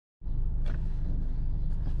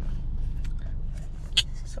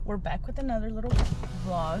we're back with another little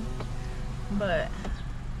vlog.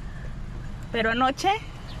 Pero anoche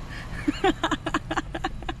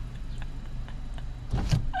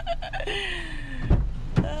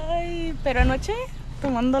ay, pero anoche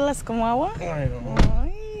tomándolas como agua. Ay, no.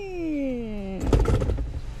 Ay.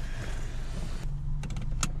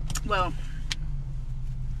 Well,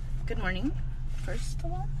 good morning. First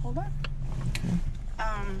of all, hold on.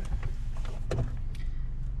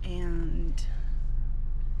 And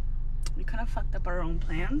we kind of fucked up our own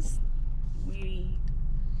plans. We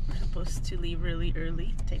were supposed to leave really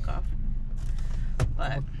early, take off,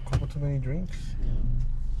 but Couple too many drinks.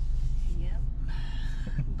 yep.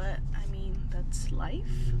 But I mean, that's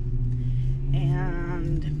life,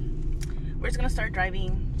 and we're just gonna start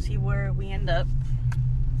driving, see where we end up,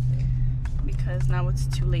 because now it's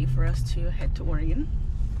too late for us to head to Oregon.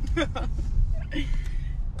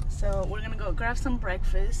 So we're gonna go grab some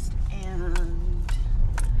breakfast and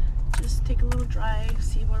just take a little drive,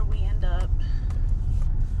 see where we end up.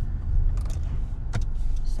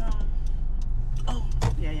 So, oh,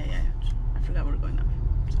 yeah. I forgot we were going that way.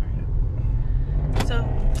 Sorry. So,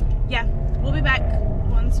 yeah, we'll be back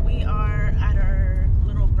once we are at our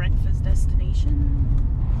little breakfast destination.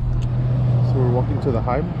 So we're walking to the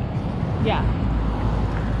hive. Yeah.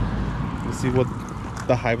 Let's see what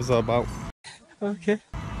the hive is about. Okay.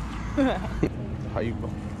 Hive.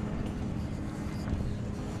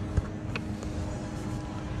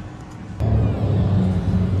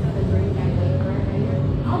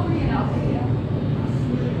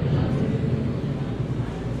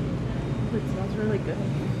 It smells really good.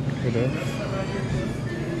 It is.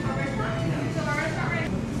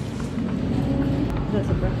 That's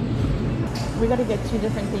a breakfast. We gotta get two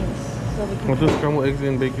different things so we can. We'll do scrambled eggs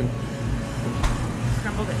and bacon.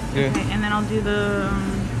 Scrambled eggs. Yeah. Okay, and then I'll do the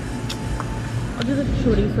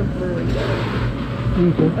chorizo burrito.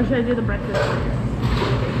 Okay. Or should I do the breakfast?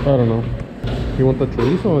 I don't know. You want the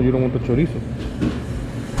chorizo or you don't want the chorizo?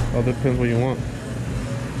 All depends what you want.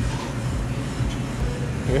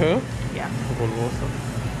 Yeah? Yeah. Polvosa.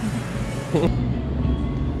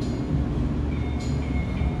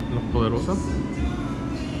 La poderosa.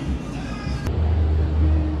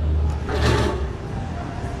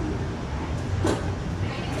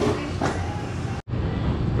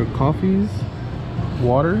 Their coffees,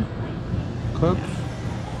 water, cups.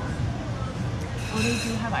 Oh, they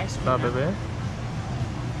do have ice cream. La now. bebé.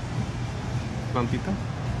 Plantita.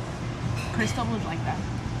 Crystal would like that.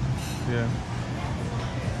 Yeah.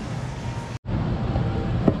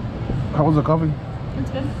 How was the coffee? It's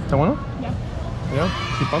good. ¿Está bueno? Yeah. Yeah?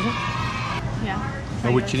 ¿Sí pasa? Yeah.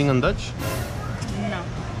 Are we Try cheating on Dutch? yours. No.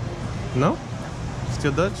 No?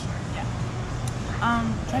 Still Dutch? Yeah.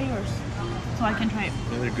 Try yours. So I can try it.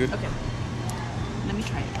 Yeah, they're good. Okay. Let me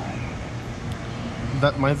try it.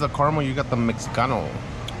 That mine's the caramel, you got the Mexicano.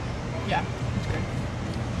 Yeah, it's good.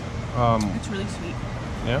 It's really sweet.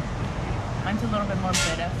 Yeah? Mine's a little bit more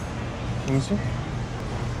bitter. Let me see.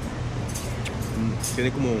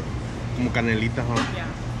 Tiene como canelita, huh? Yeah.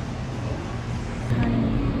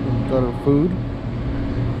 Got our food.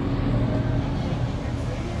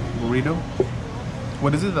 Burrito.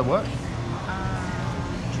 What is it? The what?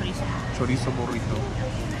 Chorizo. Chorizo burrito.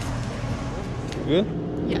 Good?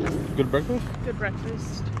 Yes. Good breakfast? Good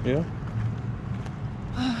breakfast. Yeah.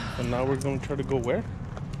 And now we're gonna try to go where?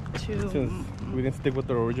 To Since we didn't stick with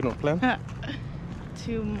the original plan.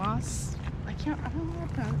 to Moss. I don't know how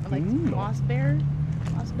to pronounce it. Like No. Mossbrae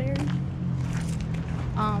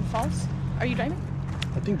Falls. Are you driving?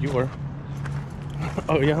 I think you were.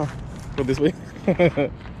 Oh yeah. Go this way.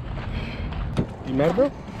 You mad,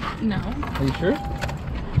 bro? No. Are you sure?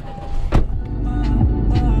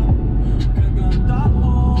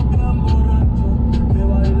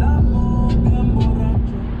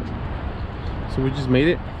 So we just made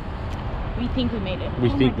it? We think we made it. We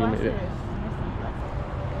Oh, think my we made it. glasses.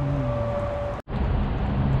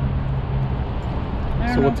 I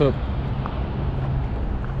don't So know. what's up?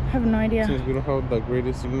 I have no idea. Since we don't have the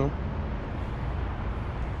greatest signal.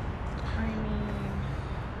 I mean,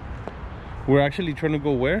 We're actually trying to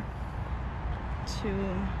go where? to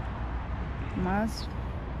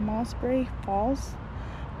Mossbrae Falls,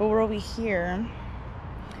 but we're over here.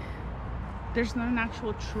 There's not an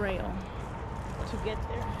actual trail to get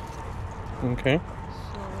there, Okay.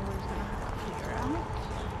 so we're just gonna have to figure out.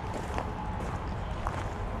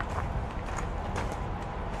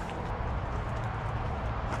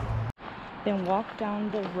 Then walk down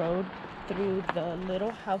the road through the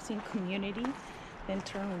little housing community, then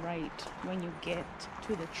turn right when you get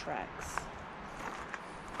to the tracks.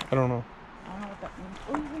 I don't know. I don't know what that means.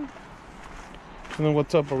 Oh, So then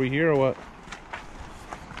what's up? Are we here or what?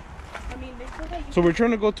 So we're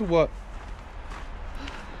trying to go to what?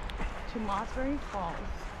 To Mossbrae Falls,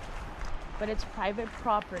 but it's private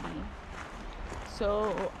property.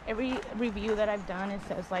 So every review that I've done, it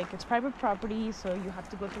says like it's private property, so you have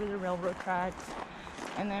to go through the railroad tracks.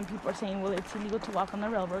 And then people are saying, well, it's illegal to walk on the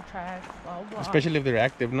railroad tracks, blah, blah. Especially if they're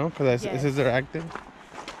active, no? Because it says they're active.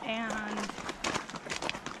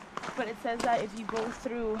 But it says that if you go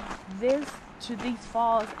through to these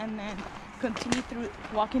falls and then continue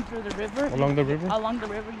walking through the river. Along the river,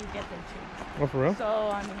 you get there too. Oh, for real? So,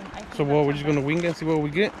 I mean, I think so what, we're just going to wing it and see what we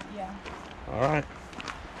get? Yeah. Alright.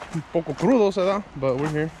 Un poco crudo, se da, but we're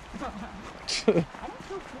here. I don't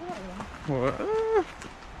feel cool. Well, I feel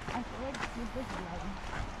like you're busy.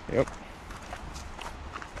 Yep.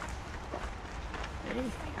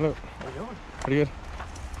 Look. Pretty good.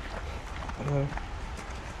 Look.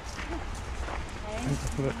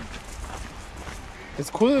 It's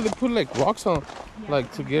cool that they put like rocks on, like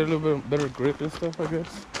to get a little bit better grip and stuff, I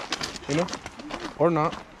guess. You know? Or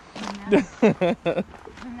not.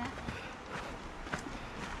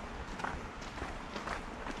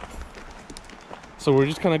 So we're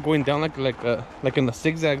just kind of going down like in a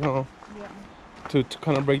zigzag, huh? Yeah. To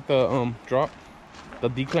kind of break the drop, the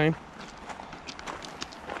decline.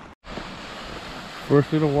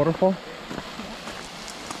 First little waterfall.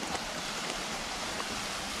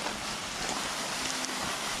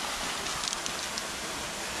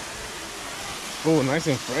 Oh, nice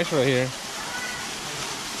and fresh right here.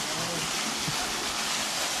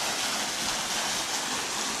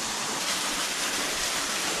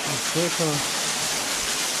 That's good, huh?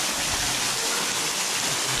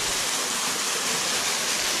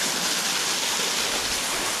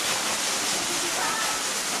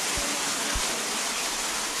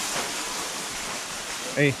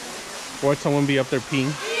 Hey, watch someone be up there peeing.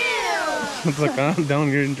 Ew. It's like down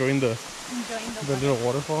here enjoying the little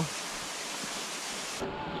waterfall.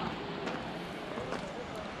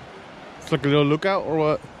 It's like a little lookout or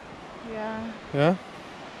what? Yeah. Yeah?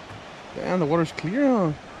 Damn, the water's clear,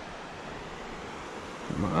 huh?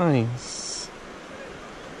 Nice.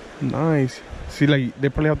 Nice. See, like, they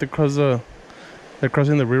probably have to cross they're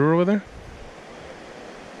crossing the river over there.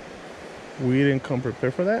 We didn't come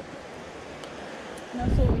prepared for that. No,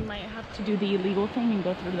 so we might have to do the illegal thing and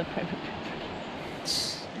go through the private property.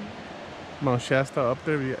 Mount Shasta up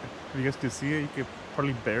there. If you guys could see it, you could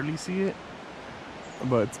probably barely see it,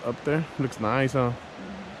 but it's up there. Looks nice, huh?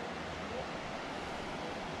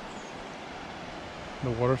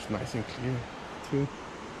 The water's nice and clear too.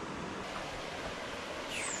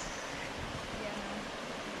 Yeah.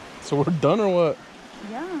 So we're done or what?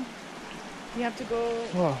 Yeah. We have to go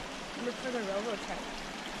look for the railroad track.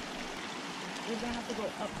 We're gonna have to go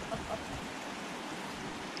up.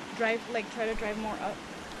 Try to drive more up.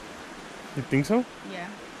 You think so? Yeah.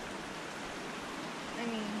 I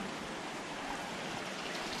mean,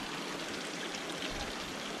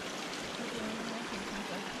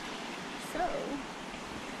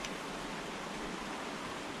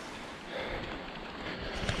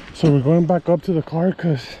 So we're going back up to the car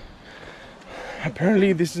because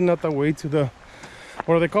apparently this is not the way to the,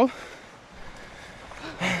 what are they called?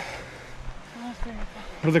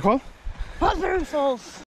 What are they called? Mossbrae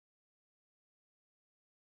Falls.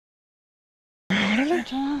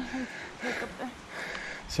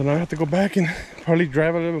 So now I have to go back and probably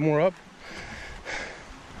drive a little bit more up.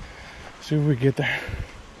 See if we get there.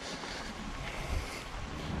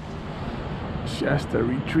 Shasta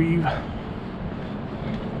Retrieve.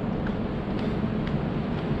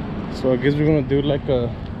 So I guess we're gonna do like a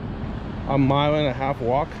 1.5 mile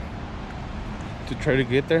walk to try to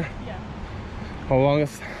get there. Yeah.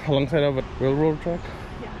 Alongside of a railroad track.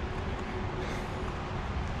 Yeah.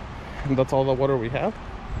 And that's all the water we have.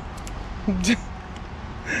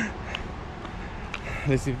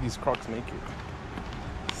 Let's see if these Crocs make it.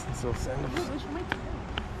 So sandals.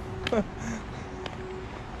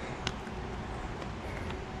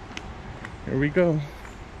 Here we go.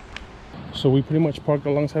 So we pretty much parked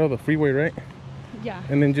alongside of the freeway, right? Yeah.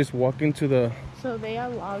 And then just walk into the... So they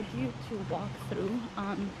allowed you to walk through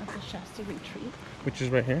at the Shasta Retreat. Which is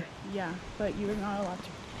right here? Yeah, but you're not allowed to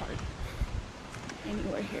park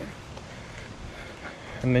anywhere here.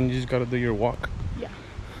 And then you just gotta do your walk. Yeah.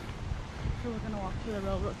 So we're gonna walk to the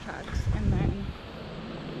railroad tracks and then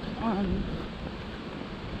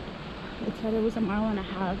it said it was 1.5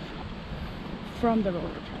 miles from the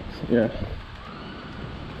railroad tracks. Yeah.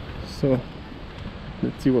 So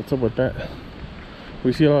let's see what's up with that.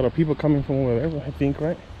 We see a lot of people coming from over there, I think,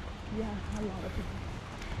 right? Yeah, a lot of people.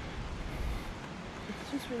 It's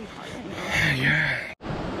just really hot right now. Yeah.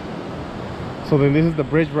 So then this is the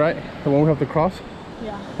bridge, right? The one we have to cross?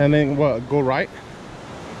 Yeah. And then what? Go right.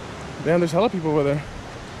 Damn, there's hella people over there.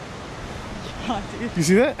 Yeah, dude. You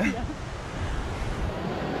see that? Yeah.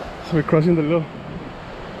 So we're crossing the little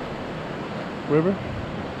river,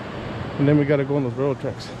 and then we gotta go on those railroad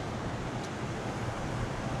tracks.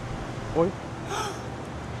 Boy.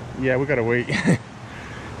 Yeah, we gotta wait.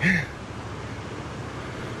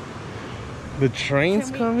 The train's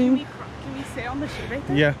coming. Can we stay on the ship right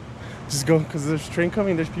there? Yeah, just go, because there's a train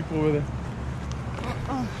coming. There's people over there.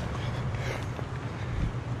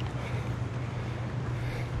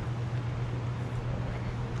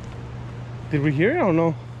 Did we hear it or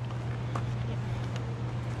no?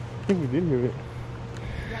 I think we did hear it.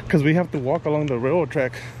 Because we have to walk along the railroad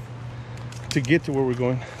track to get to where we're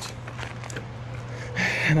going.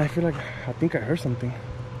 And I feel like, I think I heard something. I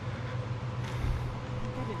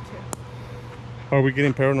did too. Are we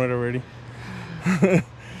getting paranoid already?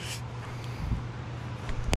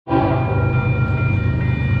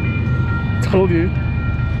 Told you.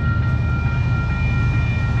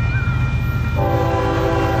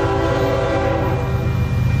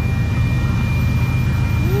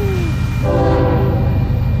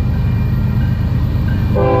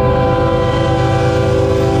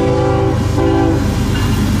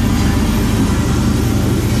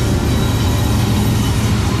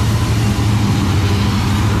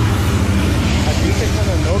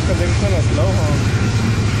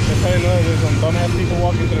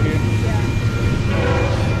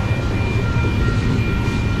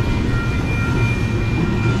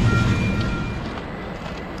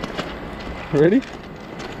 Ready?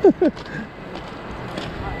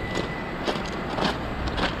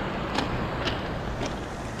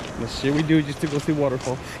 The shit we do just to go see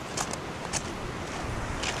waterfalls.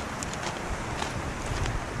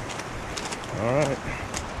 Alright.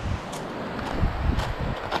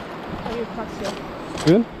 How are your trucks feel?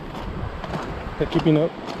 Good? They're keeping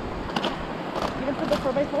up. You didn't put the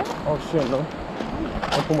 4x4? Oh shit, no.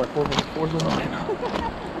 I'll put my 4x4s on right now.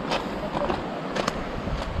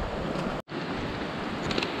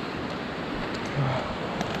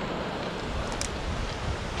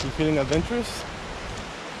 You feeling adventurous?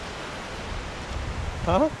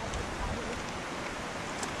 Huh?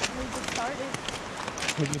 We just started.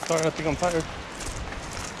 We just started. I think I'm tired.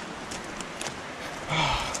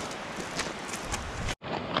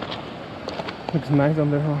 Looks nice down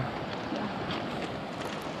there, huh? Yeah.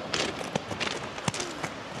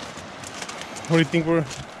 What do you think we're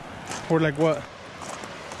like what?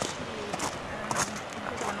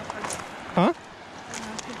 Huh?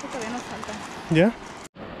 Yeah?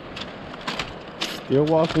 Still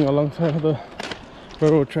walking alongside of the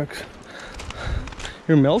railroad tracks.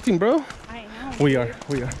 You're melting, bro. I am. We are.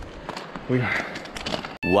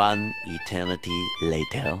 One eternity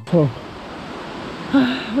later. Oh,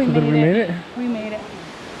 We so made it. We made it.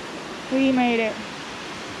 We made it.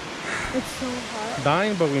 It's so hot.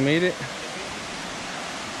 Dying, but we made it.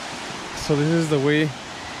 So this is the way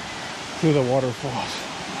to the waterfalls.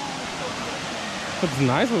 It's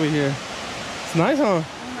nice over here. It's nice, huh? Oh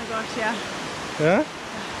my gosh, yeah. Yeah?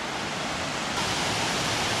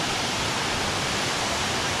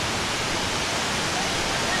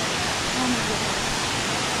 Oh my goodness.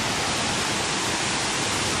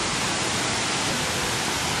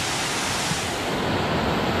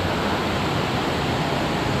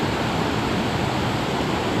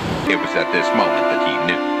 It was at this moment that he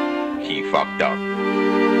knew he fucked up.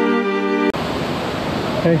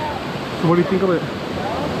 Hey, so what do you think of it?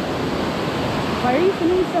 Why are you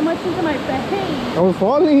sending so much into my face? I was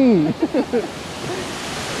falling!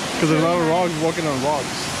 Because there's a lot of rocks, walking on rocks.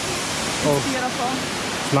 Oh, Beautiful.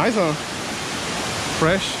 it's nice, huh?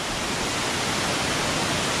 Fresh.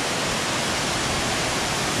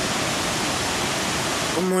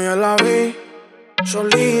 Como ya la vi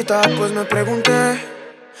solita, pues me pregunté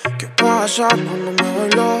qué pasa cuando me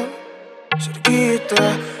bailó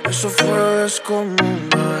cerquita. Eso fue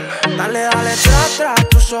descomunal. Dale, dale, tra,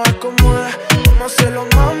 tú sabes cómo es. Vamos a hacerlo,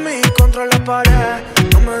 mami, contra la pared.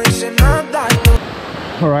 No me dice nada.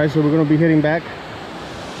 Alright, so we're gonna be heading back.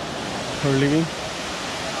 We're leaving.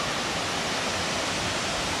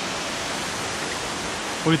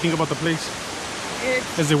 What do you think about the place?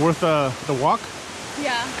 Is it worth the walk?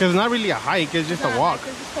 Yeah. Because it's not really a hike, it's just a walk.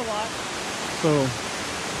 It's just a walk. So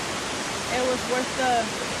It was worth the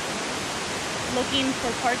looking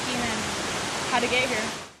for parking and how to get here.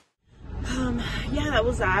 Yeah, that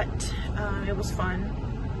was that. It was fun.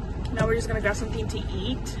 Now we're just gonna grab something to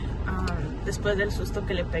eat. Después del susto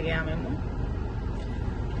que le pegué a Memo,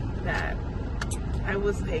 that I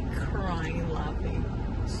was like crying, laughing.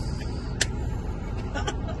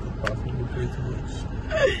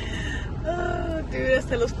 dude,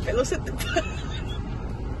 hasta los pelos se te paran.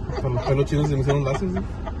 Con los pelos chinos se me hicieron lazos.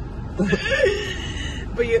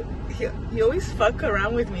 But you always fuck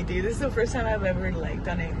around with me, dude. This is the first time I've ever like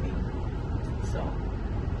done anything. So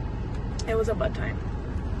it was a bad time.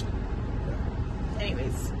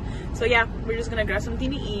 Anyways, so yeah, we're just gonna grab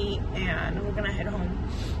something to eat and we're gonna head home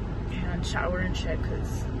and shower and shit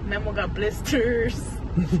because Memo got blisters.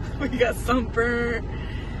 We got sunburn.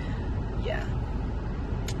 Yeah,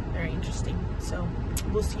 very interesting. So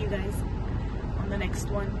we'll see you guys on the next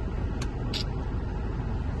one.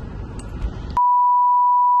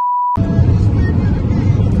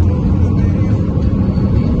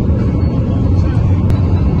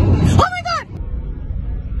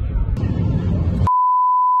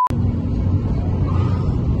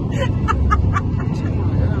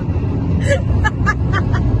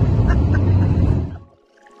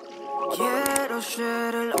 Quiero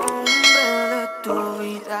ser el hombre de tu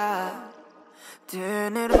vida,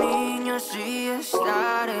 tener niños y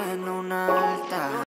estar en un altar.